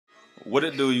What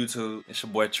it do, YouTube? It's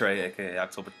your boy Trey, aka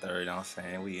October 3rd, you know what I'm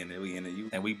saying? We in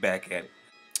it, and we back at it.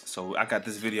 So I got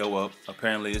this video up.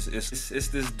 Apparently it's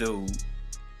this dude.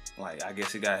 Like, I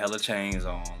guess he got hella chains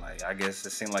on. Like, I guess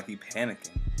it seemed like he panicking.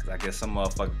 Cause I guess some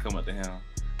motherfucker come up to him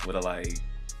with a like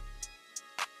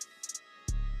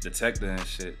detector and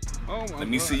shit. Oh my Let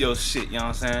me see your shit, you know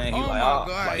what I'm saying? He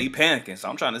like he panicking, so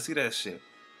I'm trying to see that shit.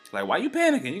 Like, why you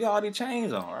panicking? You got all these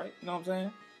chains on, right? You know what I'm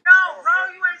saying? No, bro,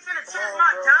 you ain't finna test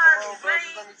my diamonds,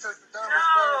 please. Let me test the diamonds,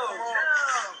 bro.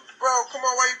 Bro, come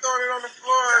on, why you throwing it on the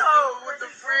floor? Dude, with the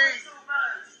free.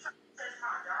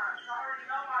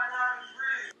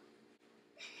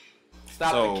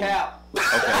 Stop the cap.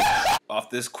 Okay. Off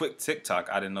this quick TikTok,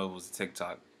 I didn't know it was a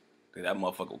TikTok. Dude, that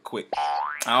motherfucker was quick.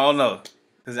 I don't know.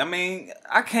 Cause I mean,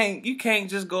 you can't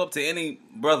just go up to any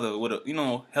brother with a, you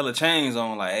know, hella chains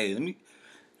on, like, hey,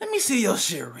 let me see your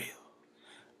shit real.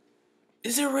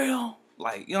 Is it real?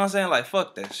 Like, you know what I'm saying? Like,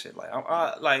 fuck that shit. Like,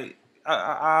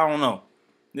 I don't know.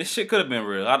 This shit could have been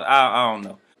real. I don't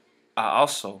know. I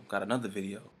also got another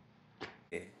video.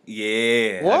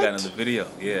 Yeah, what? I got another video.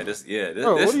 Yeah, this.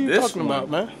 Bro, what are you talking about,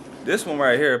 man? This one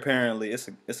right here, apparently, it's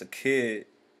a kid.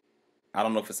 I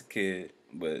don't know if it's a kid,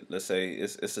 but let's say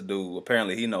it's a dude.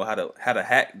 Apparently, he know how to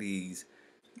hack these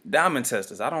diamond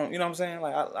testers. You know what I'm saying?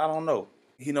 Like, I don't know.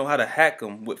 He know how to hack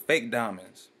them with fake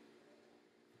diamonds.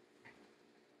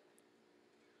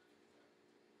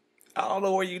 I don't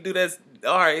know where you do that.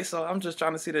 All right, so I'm just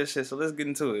trying to see that shit. So let's get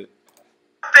into it.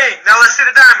 Now let's see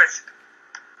the diamonds.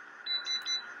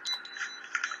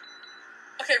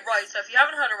 Okay, right, so if you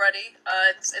haven't heard already,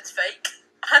 it's fake.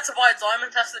 I had to buy a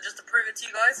diamond tester just to prove it to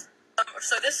you guys.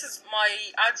 So this is my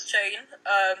ads chain,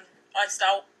 iced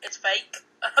out, it's fake.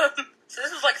 So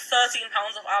this was like £13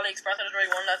 off AliExpress, I just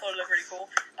really wanted it, I thought it looked really cool.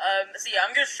 So yeah,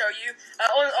 I'm going to show you.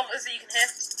 Obviously you can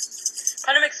hear,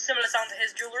 kind of makes a similar sound to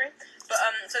his jewellery. But,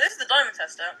 so this is the diamond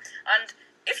tester, and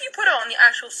if you put it on the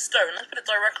actual stone, let's put it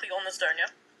directly on the stone,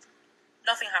 yeah?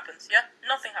 Nothing happens, yeah?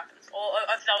 Nothing happens. Or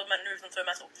I think that was meant moves into a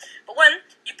metal. But when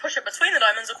you push it between the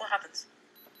diamonds, look what happens.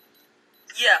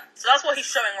 Yeah, so that's what he's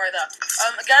showing right there.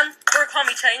 Again,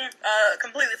 Murakami chain,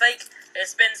 completely fake. It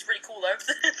spins pretty cool though.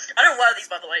 I don't wear these,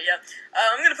 by the way, yeah.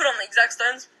 I'm gonna put it on the exact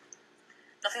stones.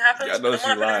 Nothing happens. Yeah, I know she's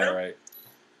lying, right?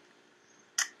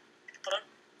 Hold on.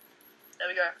 There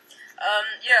we go.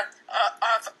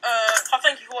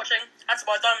 Thank you for watching. I had to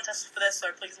buy a diamond tester for this,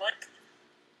 so please like.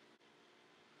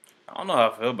 I don't know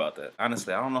how I feel about that.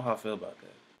 Honestly, I don't know how I feel about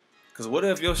that. Cause what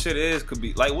if your shit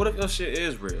what if your shit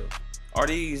is real? Are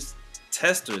these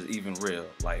testers even real?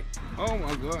 Like, oh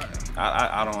my god.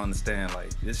 I don't understand. Like,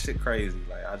 this shit crazy.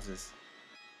 Like,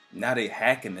 now they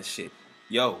hacking the shit.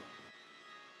 Yo,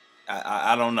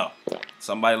 I don't know.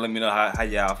 Somebody let me know how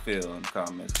y'all feel in the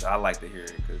comments. I like to hear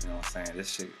it, cause you know what I'm saying.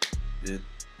 This shit,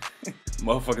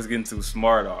 motherfuckers getting too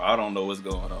smart, or I don't know what's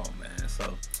going on, man.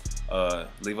 So,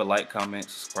 leave a like, comment,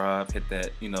 subscribe, hit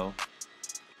that, you know,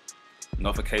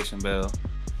 notification bell.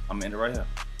 I'm gonna end it right here.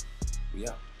 We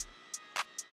out.